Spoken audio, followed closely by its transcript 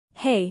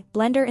Hey,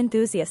 Blender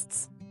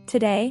enthusiasts!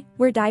 Today,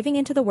 we're diving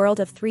into the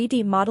world of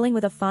 3D modeling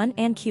with a fun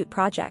and cute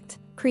project,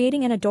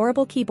 creating an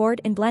adorable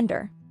keyboard in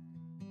Blender.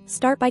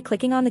 Start by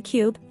clicking on the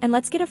cube, and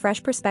let's get a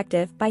fresh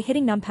perspective by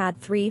hitting numpad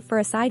 3 for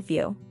a side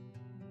view.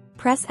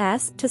 Press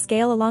S to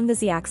scale along the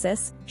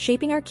Z-axis,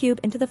 shaping our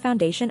cube into the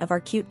foundation of our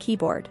cute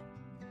keyboard.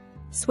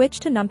 Switch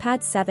to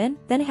numpad 7,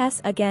 then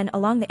S again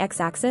along the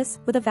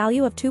X-axis with a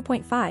value of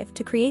 2.5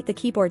 to create the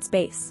keyboard's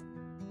base.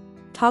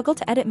 Toggle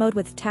to edit mode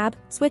with tab,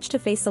 switch to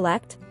face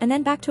select, and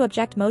then back to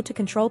object mode to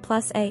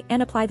Ctrl+A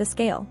and apply the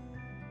scale.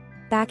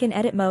 Back in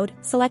edit mode,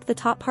 select the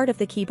top part of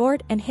the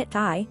keyboard and hit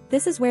I.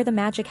 This is where the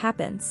magic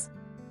happens.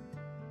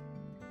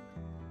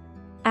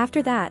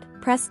 After that,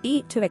 press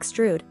E to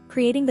extrude,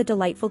 creating the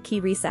delightful key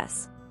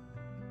recess.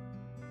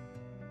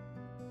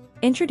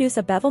 Introduce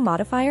a bevel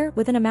modifier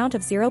with an amount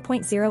of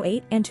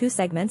 0.08 and 2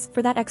 segments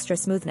for that extra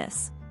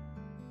smoothness.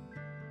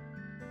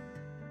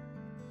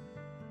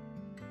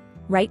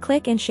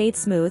 Right-click and shade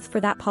smooth for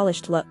that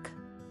polished look.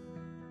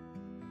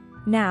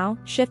 Now,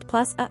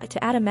 Shift+A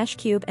to add a mesh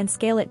cube and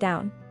scale it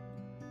down.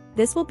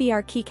 This will be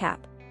our keycap.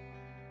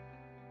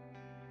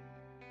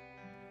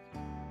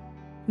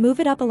 Move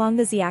it up along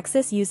the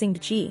Z-axis using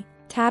G.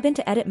 Tab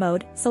into edit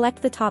mode,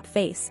 select the top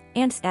face,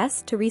 and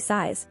S to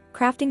resize,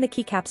 crafting the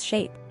keycap's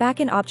shape. Back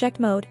in object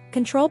mode,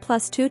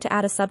 Ctrl+2 to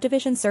add a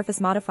subdivision surface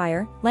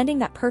modifier, lending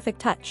that perfect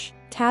touch.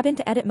 Tab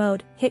into edit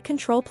mode, hit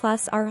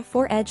Ctrl+R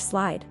for edge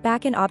slide.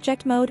 Back in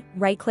object mode,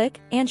 right-click,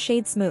 and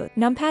shade smooth.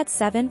 Numpad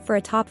 7 for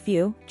a top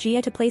view,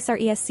 G to place our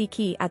ESC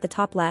key at the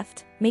top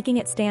left, making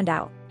it stand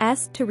out.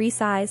 S to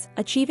resize,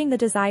 achieving the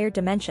desired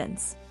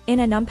dimensions. In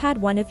a numpad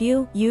 1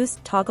 view, use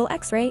toggle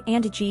X-ray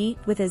and G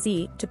with a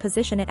Z to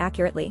position it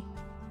accurately.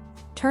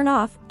 Turn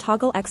off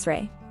toggle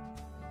X-ray.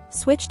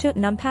 Switch to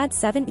numpad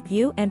 7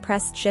 view and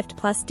press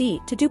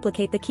Shift+D to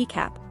duplicate the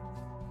keycap.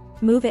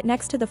 Move it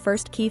next to the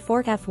first key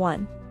for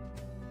F1.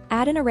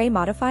 Add an array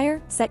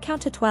modifier, set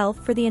count to 12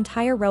 for the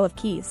entire row of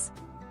keys.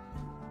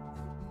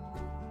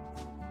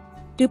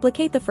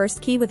 Duplicate the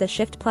first key with a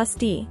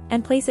Shift+D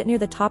and place it near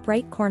the top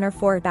right corner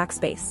for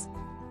backspace.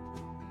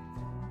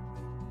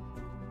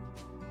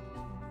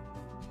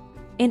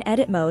 In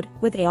edit mode,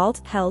 with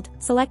Alt held,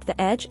 select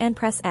the edge and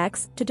press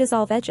X to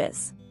dissolve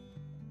edges.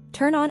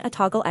 Turn on a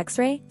toggle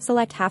X-ray,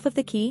 select half of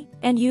the key,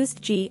 and use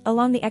G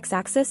along the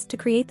X-axis to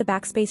create the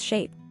backspace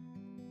shape.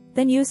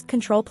 Then use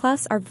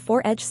Ctrl+R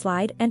for edge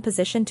slide and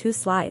position 2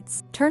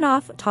 slides. Turn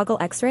off toggle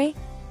X-ray.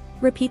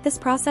 Repeat this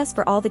process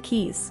for all the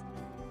keys.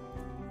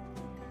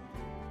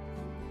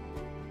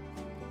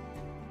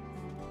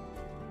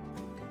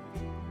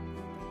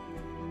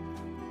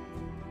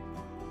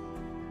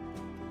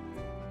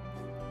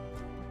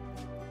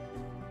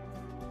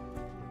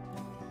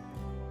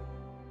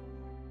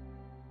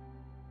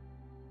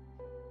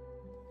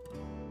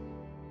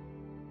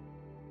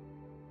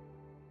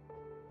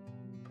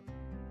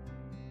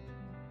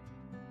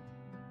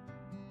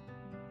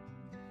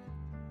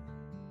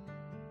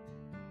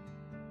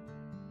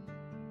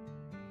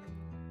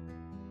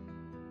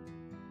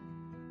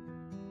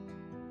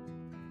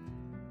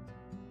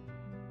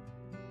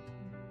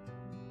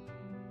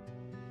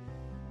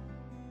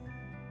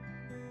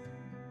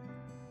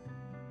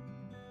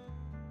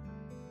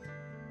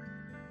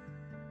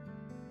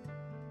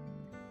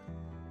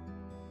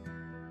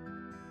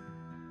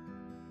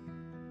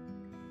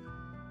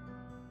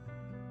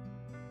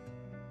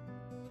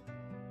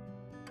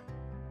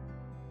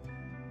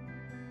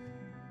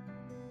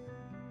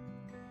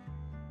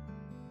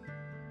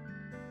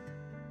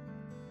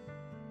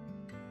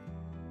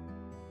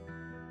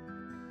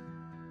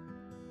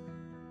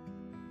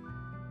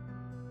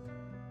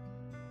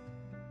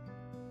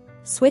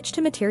 Switch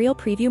to Material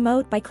Preview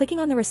mode by clicking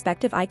on the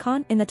respective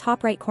icon in the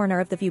top right corner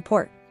of the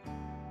viewport.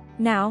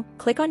 Now,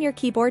 click on your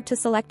keyboard to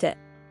select it.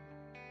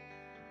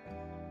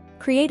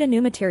 Create a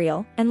new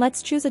material, and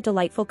let's choose a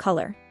delightful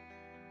color.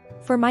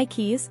 For my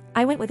keys,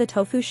 I went with a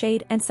tofu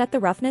shade and set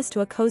the roughness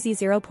to a cozy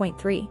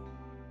 0.3.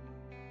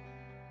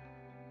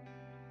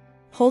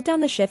 Hold down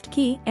the Shift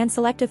key and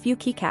select a few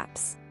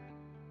keycaps.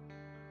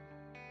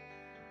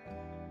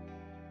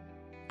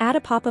 Add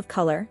a pop of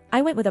color,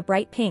 I went with a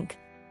bright pink.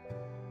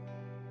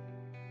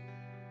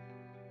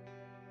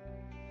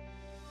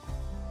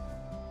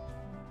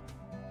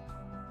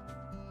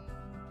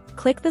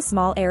 Click the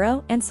small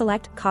arrow and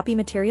select Copy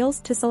Materials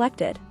to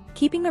Selected,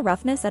 keeping the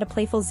roughness at a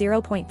playful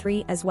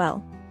 0.3 as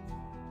well.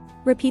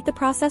 Repeat the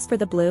process for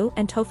the blue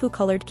and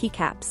tofu-colored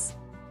keycaps.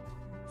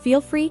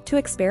 Feel free to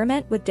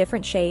experiment with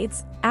different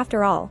shades,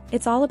 after all,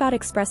 it's all about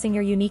expressing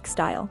your unique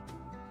style.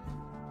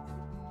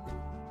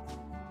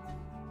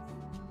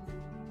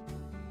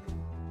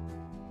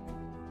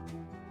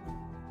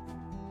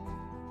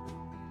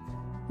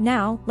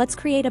 Now, let's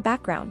create a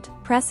background.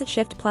 Press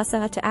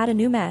Shift+A to add a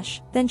new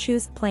mesh, then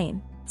choose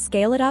Plane.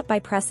 Scale it up by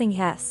pressing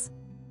S.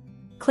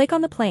 Click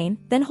on the plane,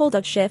 then hold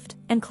up Shift,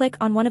 and click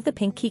on one of the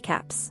pink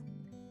keycaps.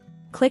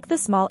 Click the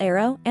small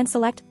arrow and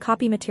select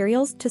Copy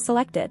Materials to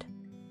Selected.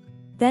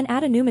 Then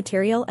add a new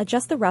material,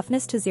 adjust the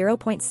roughness to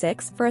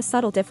 0.6 for a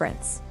subtle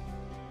difference.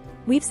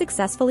 We've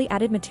successfully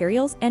added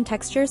materials and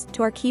textures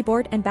to our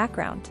keyboard and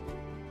background.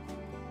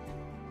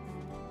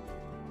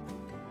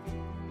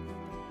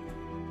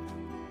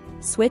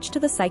 Switch to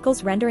the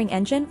Cycles rendering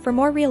engine for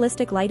more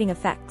realistic lighting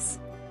effects.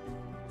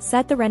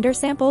 Set the render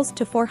samples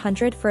to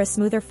 400 for a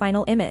smoother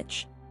final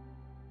image.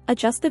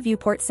 Adjust the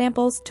viewport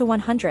samples to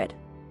 100.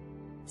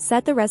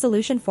 Set the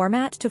resolution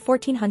format to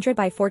 1400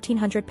 by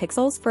 1400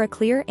 pixels for a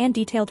clear and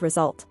detailed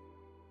result.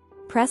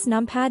 Press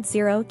numpad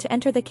 0 to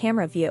enter the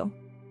camera view.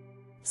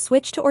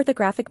 Switch to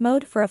orthographic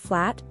mode for a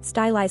flat,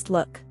 stylized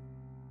look.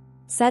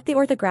 Set the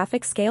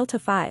orthographic scale to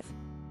 5.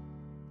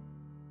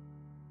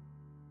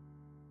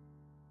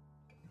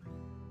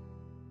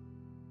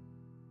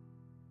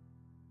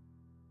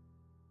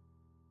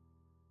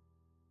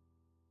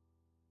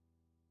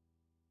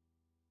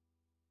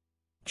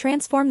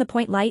 Transform the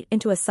point light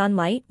into a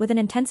sunlight with an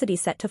intensity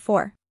set to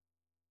 4.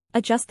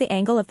 Adjust the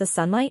angle of the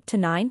sunlight to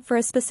 9 for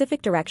a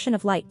specific direction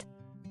of light.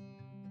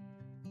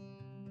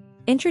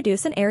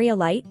 Introduce an area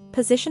light,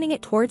 positioning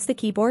it towards the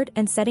keyboard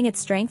and setting its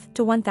strength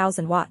to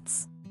 1000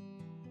 watts.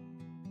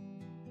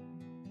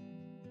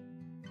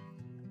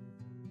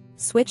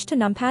 Switch to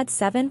numpad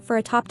 7 for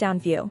a top-down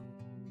view.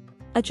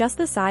 Adjust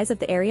the size of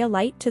the area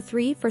light to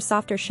 3 for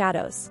softer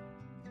shadows.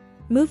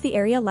 Move the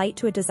area light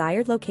to a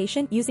desired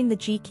location using the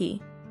G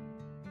key.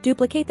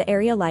 Duplicate the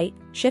area light,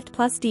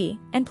 Shift+D,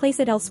 and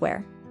place it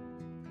elsewhere.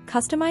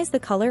 Customize the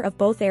color of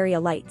both area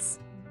lights.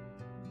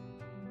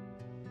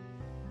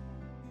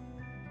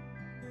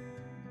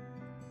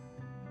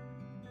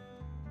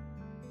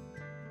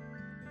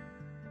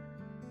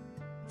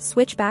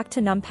 Switch back to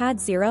numpad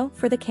 0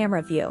 for the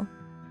camera view.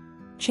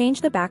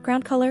 Change the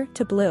background color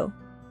to blue.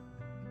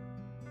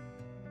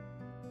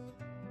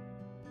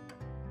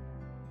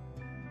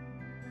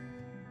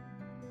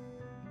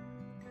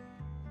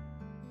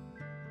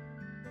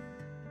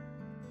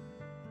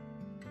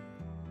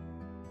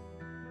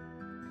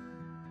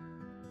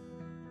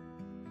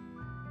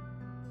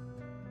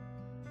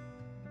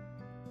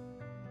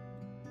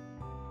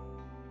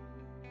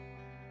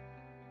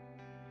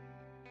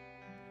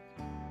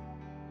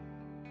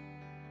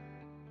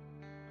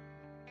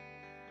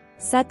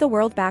 Set the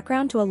world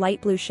background to a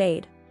light blue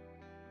shade.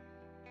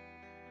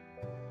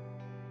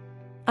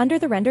 Under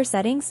the render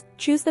settings,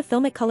 choose the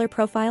filmic color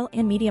profile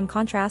and medium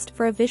contrast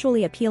for a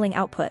visually appealing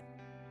output.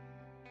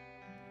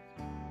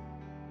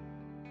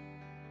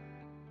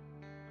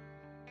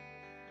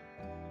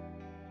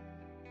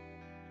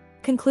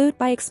 Conclude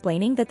by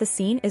explaining that the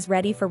scene is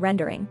ready for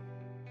rendering.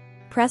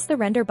 Press the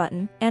render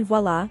button, and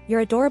voila,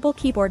 your adorable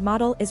keyboard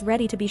model is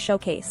ready to be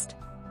showcased.